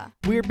Tequiwa.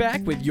 We're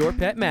back with Your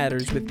Pet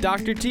Matters with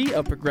Dr. T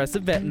of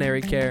Progressive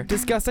Veterinary Care,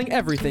 discussing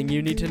everything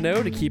you need to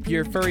know to keep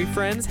your furry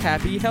friends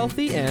happy,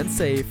 healthy, and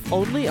safe.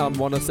 Only on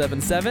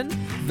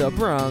 107.7 The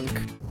Bronx.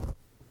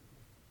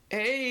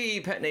 Hey,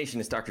 Pet Nation,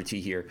 it's Dr. T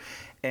here,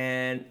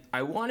 and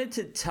I wanted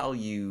to tell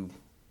you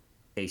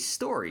a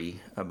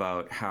story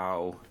about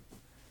how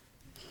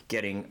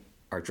getting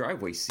our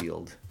driveway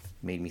sealed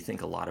made me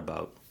think a lot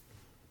about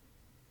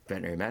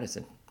veterinary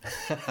medicine.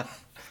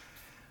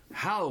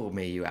 How,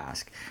 may you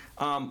ask?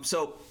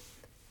 So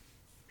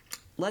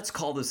let's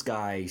call this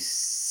guy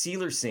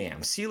Sealer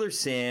Sam. Sealer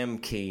Sam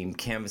came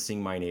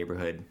canvassing my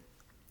neighborhood,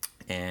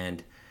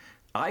 and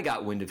I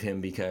got wind of him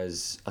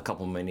because a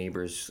couple of my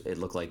neighbors, it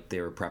looked like they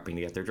were prepping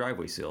to get their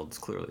driveway sealed. It's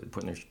clearly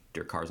putting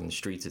their cars in the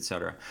streets,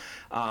 etc.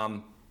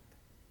 And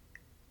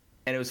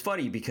it was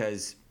funny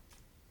because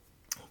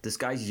this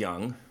guy's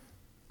young.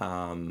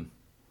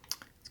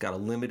 He's got a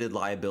limited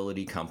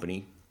liability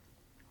company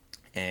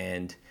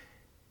and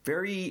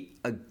very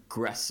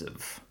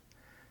aggressive.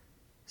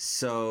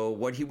 So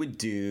what he would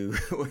do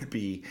would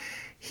be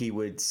he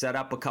would set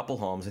up a couple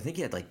homes. I think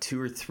he had like 2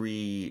 or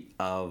 3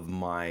 of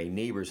my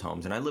neighbors'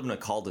 homes, and I live in a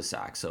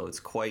cul-de-sac, so it's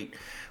quite.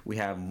 We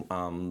have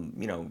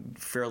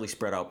fairly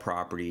spread out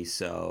property.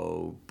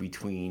 So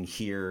between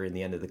here and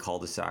the end of the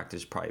cul-de-sac,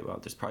 there's probably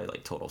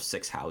like total of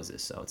 6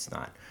 houses. So it's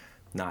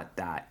not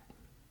that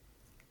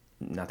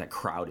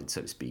crowded,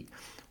 so to speak.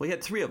 Well, he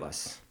had 3 of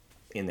us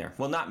in there.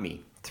 Well, not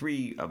me.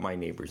 3 of my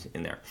neighbors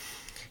in there.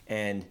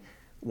 And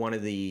one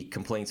of the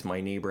complaints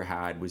my neighbor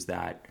had was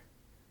that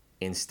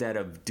instead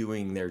of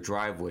doing their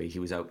driveway, he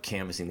was out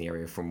canvassing the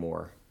area for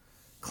more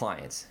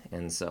clients.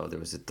 And so there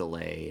was a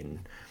delay, and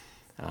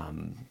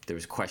there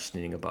was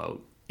questioning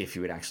about if he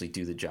would actually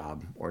do the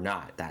job or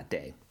not that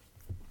day.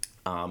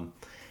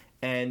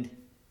 And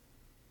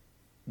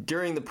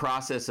during the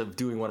process of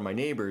doing one of my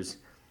neighbors,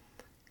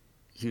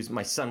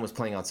 my son was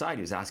playing outside.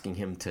 He was asking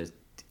him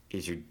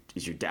is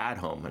your dad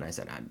home? And I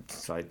said,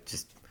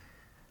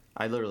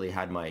 I literally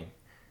had my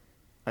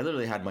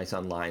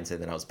son lie and say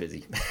that I was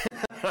busy.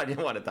 I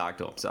didn't want to talk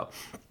to him. So,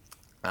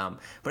 but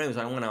anyways,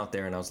 I went out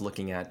there and I was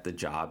looking at the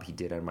job he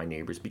did on my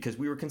neighbors because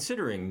we were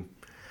considering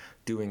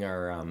doing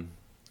our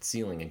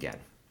ceiling again.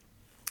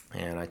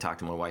 And I talked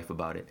to my wife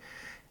about it,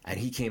 and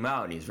he came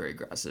out and he's very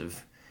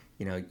aggressive.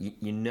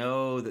 You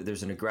know that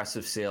there's an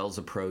aggressive sales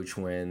approach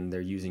when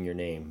they're using your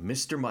name,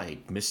 Mr.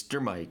 Mike,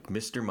 Mr. Mike,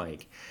 Mr.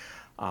 Mike.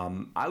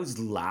 I was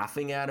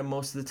laughing at him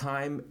most of the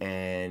time,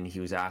 and he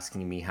was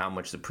asking me how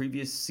much the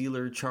previous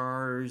sealer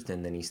charged,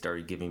 and then he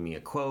started giving me a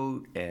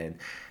quote, and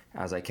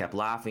as I kept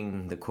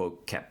laughing, the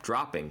quote kept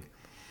dropping.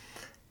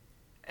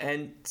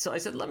 And so I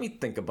said, let me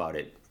think about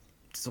it.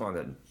 Just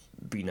wanted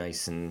to be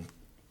nice, and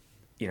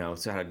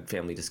so I had a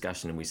family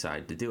discussion, and we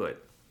decided to do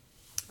it.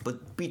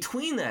 But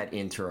between that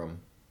interim,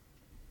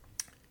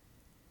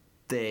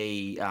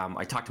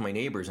 I talked to my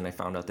neighbors, and I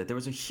found out that there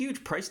was a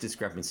huge price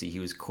discrepancy he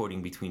was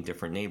quoting between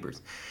different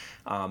neighbors.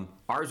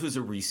 Ours was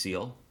a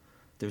reseal.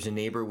 There's a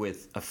neighbor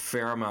with a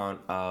fair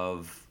amount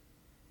of,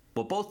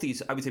 both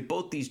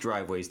these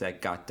driveways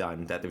that got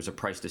done, that there was a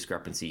price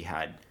discrepancy,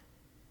 had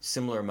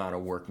similar amount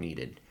of work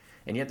needed.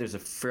 And yet there's a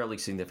fairly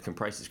significant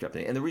price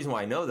discrepancy. And the reason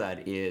why I know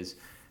that is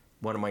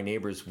one of my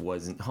neighbors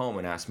wasn't home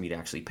and asked me to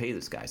actually pay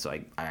this guy. So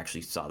I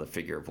actually saw the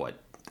figure of what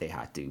they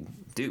had to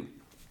do.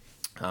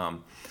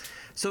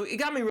 So it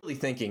got me really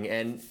thinking,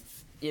 and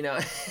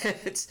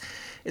it's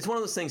one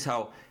of those things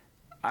how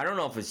I don't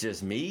know if it's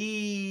just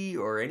me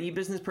or any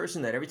business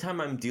person that every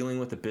time I'm dealing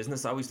with a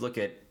business, I always look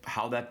at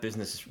how that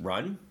business is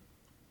run,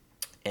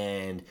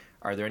 and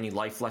are there any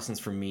life lessons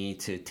for me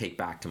to take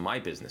back to my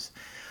business?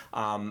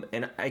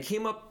 And I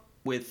came up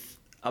with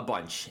a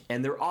bunch,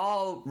 and they're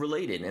all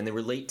related, and they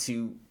relate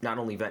to not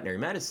only veterinary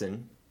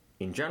medicine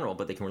in general,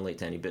 but they can relate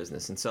to any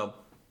business. And so,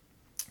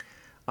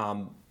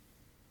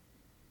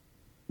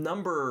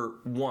 number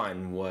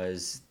one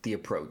was the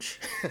approach.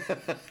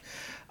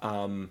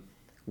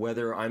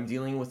 Whether I'm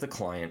dealing with a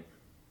client,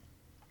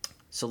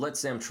 so let's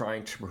say I'm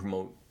trying to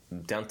promote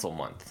Dental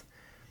Month,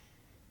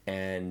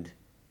 and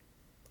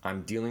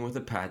I'm dealing with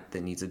a pet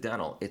that needs a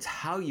dental. It's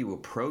how you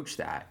approach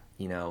that.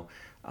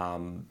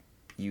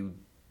 You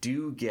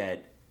do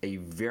get a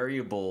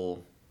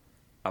variable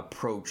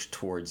approach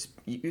towards,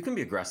 you can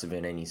be aggressive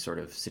in any sort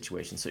of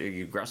situation. So are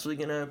you aggressively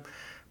going to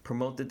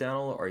promote the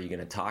dental, or are you going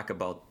to talk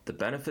about the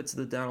benefits of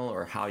the dental,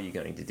 or how are you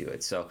going to do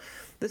it? So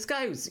this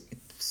guy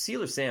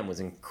Sealer Sam was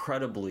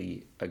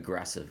incredibly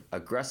aggressive.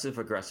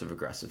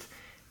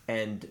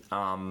 And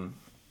I'll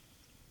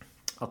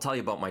tell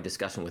you about my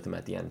discussion with him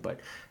at the end,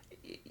 but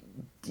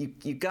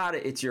you got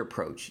to, it's your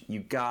approach. You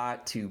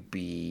got to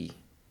be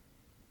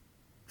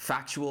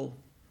factual.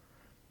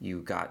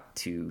 You got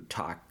to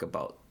talk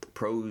about the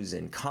pros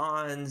and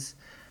cons.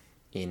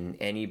 In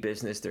any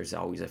business, there's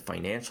always a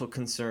financial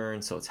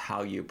concern, so it's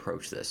how you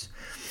approach this.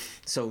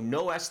 So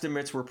no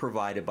estimates were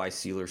provided by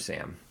Sealer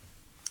Sam.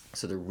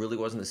 So there really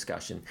wasn't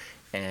discussion.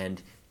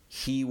 And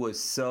he was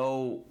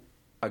so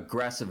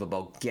aggressive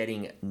about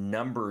getting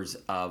numbers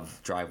of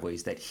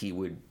driveways that he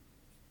would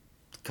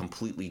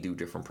completely do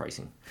different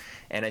pricing.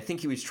 And I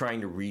think he was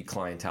trying to read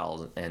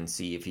clientele and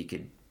see if he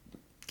could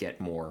get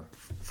more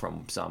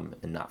from some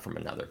and not from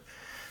another.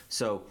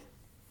 So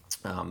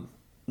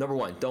number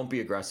one, don't be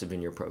aggressive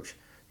in your approach.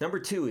 Number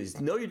two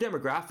is know your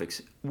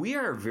demographics. We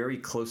are a very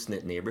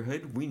close-knit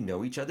neighborhood. We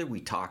know each other.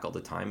 We talk all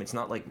the time. It's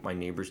not like my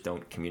neighbors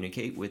don't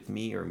communicate with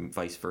me or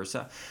vice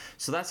versa.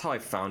 So that's how I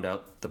found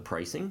out the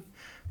pricing.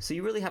 So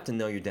you really have to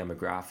know your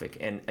demographic.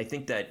 And I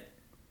think that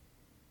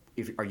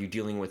are you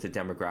dealing with a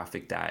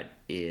demographic that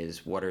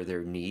is, what are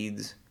their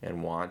needs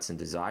and wants and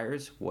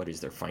desires? What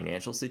is their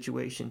financial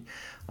situation?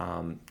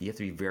 You have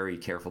to be very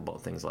careful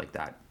about things like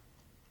that.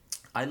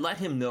 I let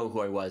him know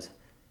who I was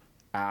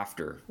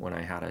after, when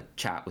I had a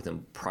chat with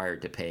him prior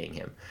to paying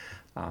him.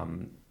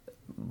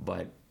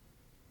 But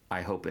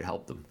I hope it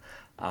helped them.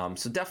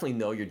 So definitely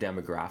know your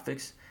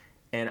demographics.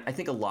 And I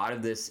think a lot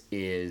of this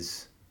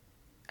is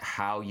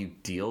how you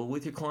deal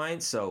with your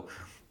clients. So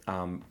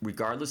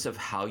regardless of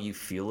how you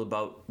feel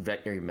about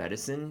veterinary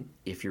medicine,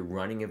 if you're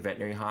running a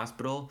veterinary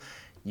hospital,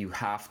 you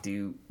have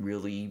to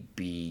really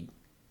be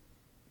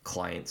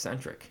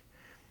client-centric.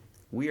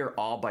 We are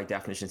all by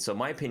definition, so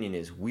my opinion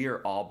is we are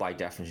all by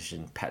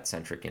definition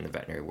pet-centric in the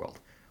veterinary world.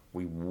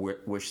 We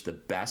wish the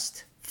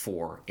best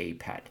for a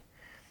pet.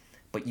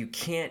 But you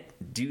can't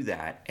do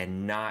that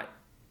and not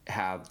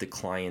have the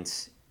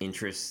client's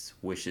interests,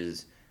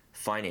 wishes,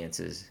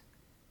 finances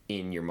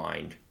in your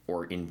mind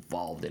or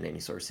involved in any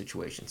sort of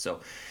situation.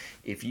 So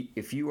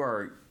if you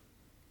are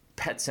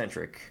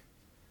pet-centric,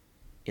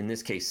 in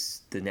this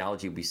case, the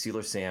analogy would be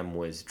Sealer Sam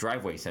was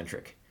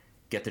driveway-centric.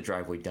 Get the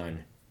driveway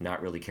done,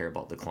 not really care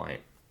about the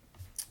client.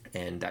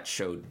 And that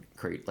showed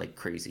like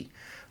crazy.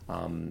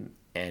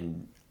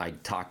 And I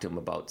talked to him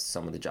about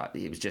some of the job.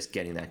 He was just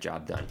getting that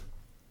job done.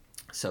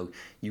 So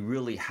you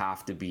really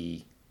have to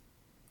be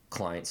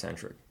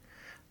client-centric.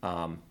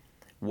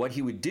 What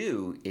he would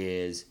do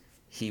is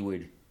he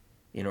would,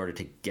 in order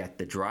to get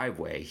the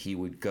driveway, he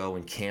would go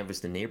and canvass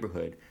the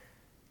neighborhood,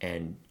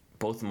 and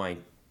both of my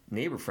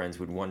neighbor friends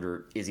would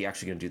wonder, is he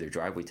actually going to do their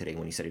driveway today,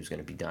 when he said he was going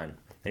to be done? And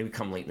he would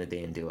come late in the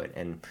day and do it.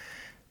 And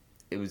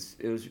it was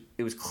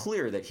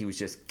clear that he was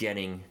just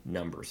getting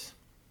numbers.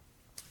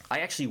 I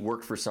actually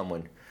worked for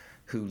someone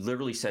who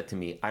literally said to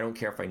me, I don't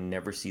care if I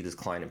never see this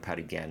client and pet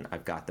again,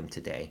 I've got them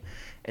today.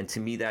 And to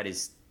me, that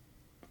is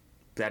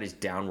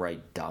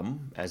downright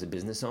dumb as a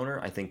business owner.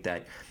 I think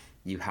that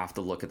you have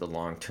to look at the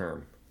long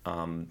term.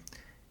 And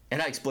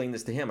I explained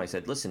this to him. I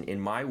said, listen,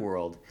 in my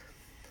world,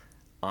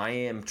 I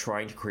am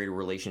trying to create a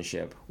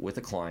relationship with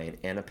a client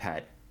and a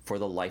pet for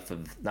the life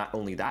of not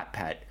only that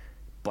pet,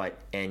 but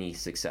any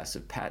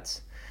successive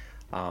pets.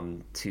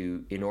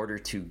 In order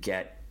to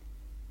get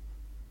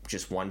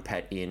just one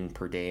pet in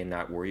per day and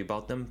not worry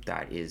about them,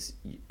 that is,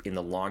 in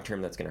the long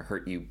term, that's going to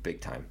hurt you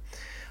big time.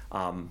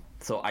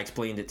 So I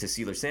explained it to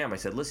Sealer Sam. I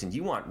said, listen,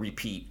 you want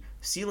repeat.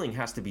 Sealing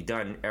has to be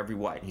done every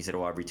what? And he said,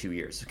 every 2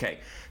 years.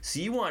 Okay, so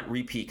you want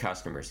repeat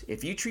customers.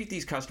 If you treat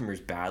these customers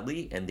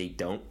badly and they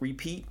don't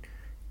repeat,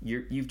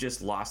 you've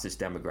just lost this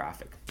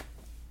demographic.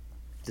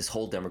 This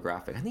whole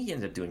demographic. I think he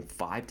ended up doing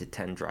 5 to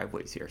 10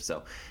 driveways here.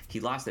 So he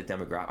lost that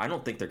demographic. I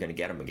don't think they're going to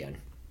get him again.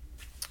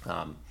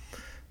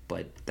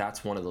 But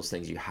that's one of those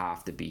things you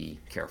have to be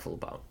careful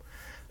about.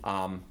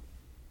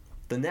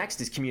 The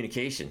next is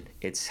communication.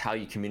 It's how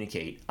you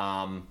communicate.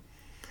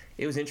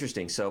 It was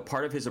interesting. So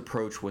part of his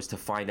approach was to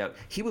find out.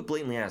 He would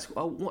blatantly ask,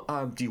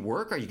 do you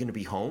work? Are you going to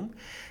be home?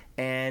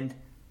 And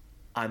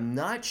I'm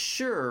not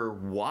sure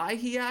why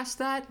he asked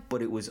that,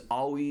 but it was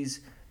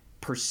always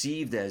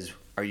perceived as,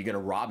 are you going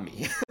to rob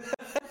me?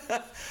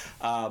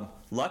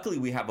 Luckily,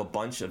 we have a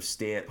bunch of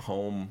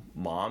stay-at-home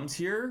moms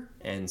here,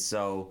 and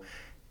so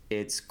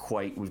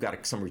we've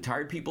got some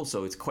retired people,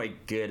 so it's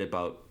quite good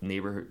about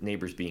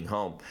neighbors being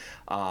home.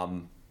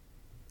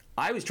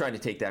 I was trying to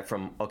take that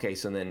from,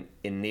 so then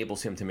it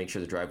enables him to make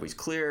sure the driveway's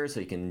clear so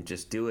he can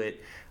just do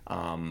it.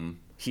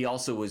 He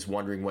also was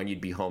wondering when you'd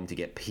be home to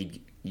get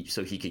paid,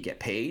 so he could get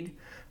paid,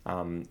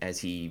 as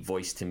he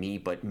voiced to me.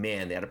 But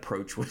man, that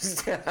approach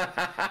was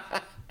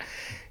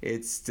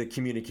the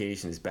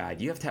communication is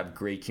bad. You have to have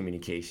great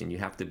communication. You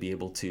have to be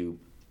able to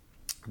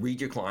read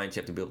your clients.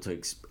 You have to be able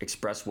to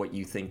express what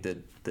you think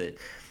the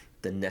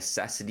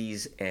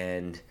necessities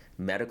and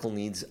medical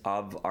needs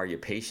are your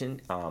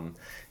patient.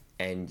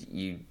 And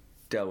you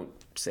don't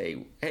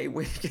say, hey,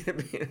 when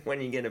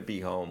are you gonna be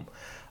home?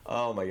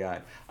 Oh my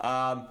God.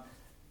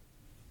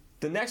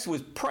 The next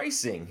was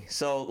pricing.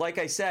 So like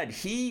I said,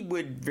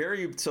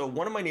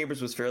 one of my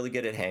neighbors was fairly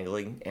good at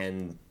haggling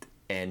and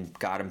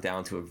got him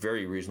down to a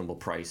very reasonable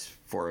price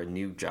for a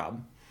new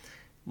job.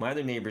 My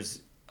other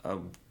neighbor's a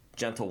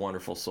gentle,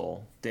 wonderful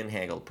soul, didn't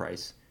haggle the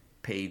price,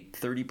 paid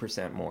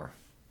 30% more.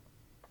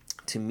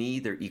 To me,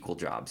 they're equal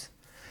jobs.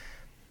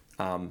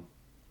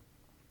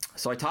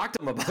 So I talked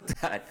to him about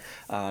that.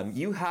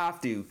 You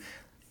have to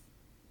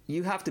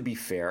be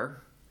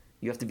fair.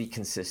 You have to be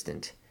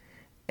consistent.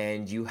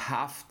 And you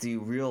have to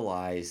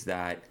realize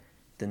that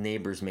the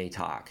neighbors may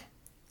talk,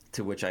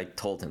 to which I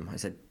told him. I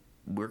said,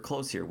 we're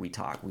close here. We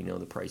talk. We know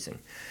the pricing.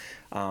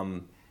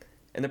 And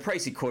the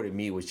price he quoted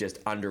me was just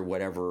under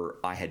whatever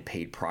I had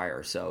paid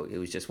prior. So it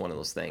was just one of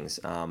those things.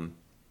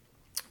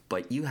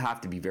 But you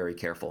have to be very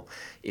careful.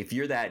 If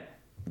you're that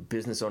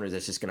business owner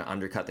that's just going to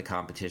undercut the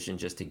competition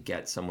just to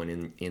get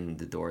someone in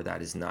the door,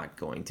 that is not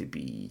going to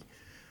be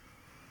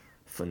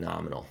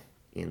phenomenal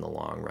in the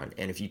long run.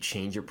 And if you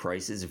change your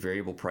prices,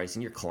 variable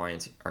pricing, your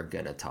clients are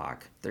going to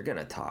talk. They're going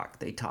to talk.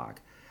 They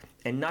talk.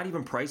 And not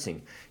even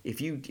pricing.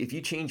 If you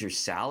change your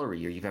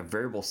salary or you have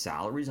variable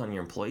salaries on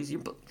your employees,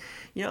 it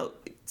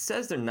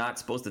says they're not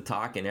supposed to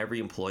talk in every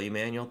employee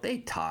manual. They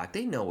talk.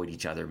 They know what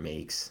each other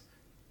makes.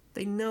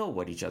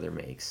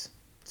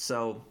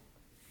 So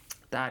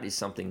that is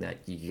something that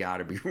you got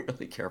to be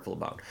really careful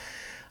about.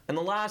 And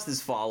the last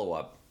is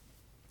follow-up.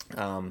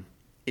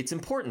 It's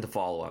important to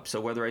follow up. So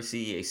whether I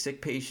see a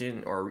sick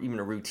patient or even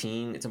a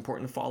routine, it's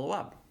important to follow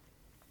up.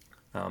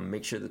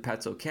 Make sure the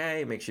pet's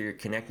okay. Make sure you're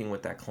connecting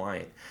with that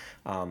client.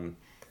 And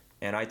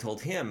I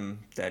told him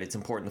that it's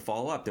important to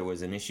follow up. There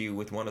was an issue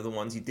with one of the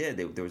ones he did.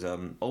 There was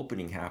an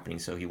opening happening,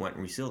 so he went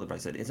and resealed it. But I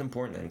said, it's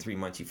important that in 3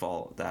 months you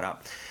follow that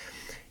up.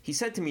 He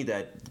said to me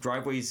that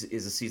driveways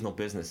is a seasonal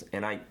business,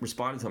 and I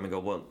responded to him and go,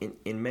 well,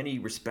 in many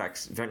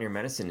respects, veterinary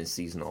medicine is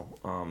seasonal.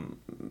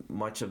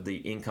 Much of the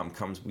income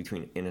comes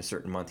in a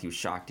certain month. He was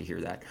shocked to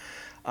hear that.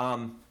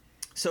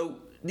 So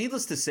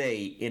needless to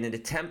say, in an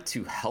attempt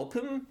to help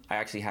him, I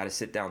actually had a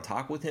sit-down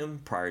talk with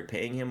him prior to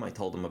paying him. I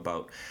told him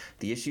about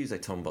the issues. I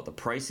told him about the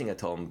pricing. I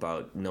told him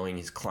about knowing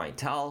his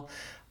clientele.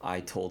 I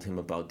told him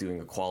about doing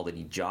a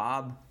quality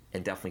job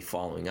and definitely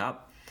following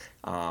up.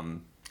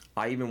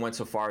 I even went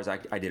so far as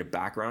I did a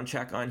background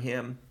check on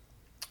him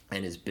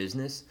and his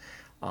business,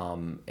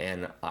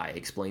 and I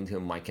explained to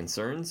him my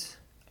concerns,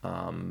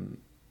 and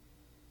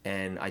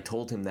I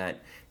told him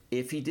that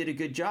if he did a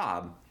good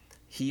job,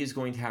 he is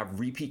going to have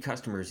repeat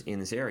customers in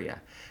this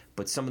area.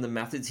 But some of the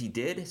methods he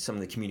did, some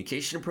of the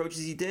communication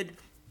approaches he did,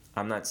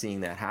 I'm not seeing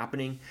that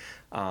happening.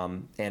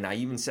 And I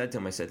even said to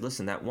him, I said,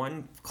 listen, that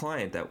one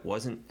client that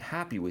wasn't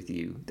happy with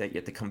you, that you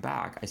have to come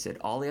back, I said,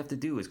 all they have to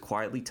do is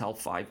quietly tell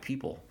 5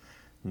 people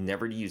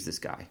never to use this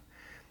guy,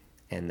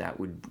 and that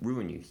would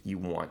ruin you. You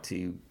want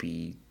to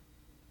be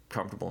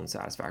comfortable and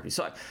satisfactory.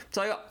 So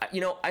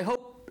I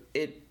hope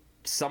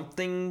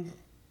something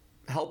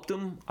helped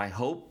him. I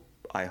hope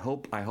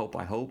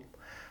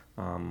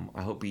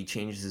he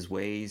changes his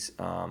ways.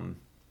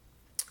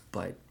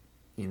 But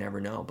you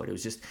never know. But it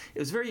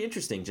was very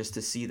interesting just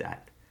to see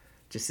that,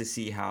 just to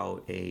see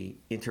how a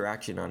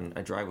interaction on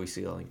a driveway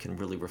sealing can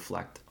really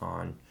reflect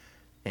on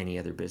any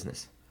other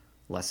business.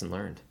 lesson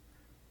learned.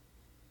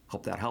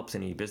 Hope that helps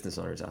any business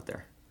owners out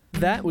there.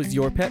 That was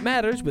Your Pet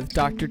Matters with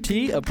Dr.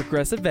 T of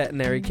Progressive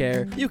Veterinary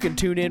Care. You can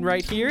tune in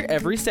right here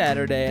every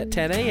Saturday at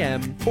 10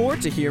 a.m. Or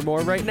to hear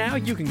more right now,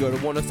 you can go to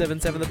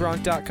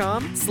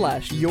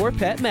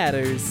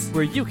 1077thebronx.com/yourpetmatters,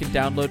 where you can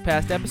download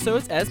past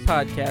episodes as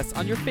podcasts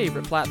on your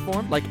favorite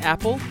platform like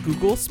Apple,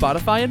 Google,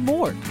 Spotify, and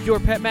more. Your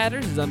Pet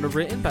Matters is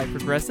underwritten by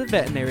Progressive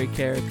Veterinary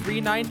Care,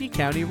 390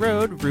 County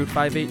Road, Route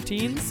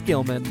 518,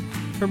 Skillman.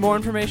 For more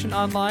information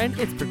online,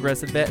 it's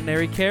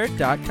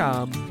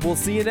progressiveveterinarycare.com. We'll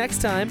see you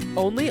next time,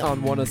 only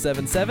on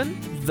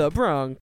 1077 The Bronx.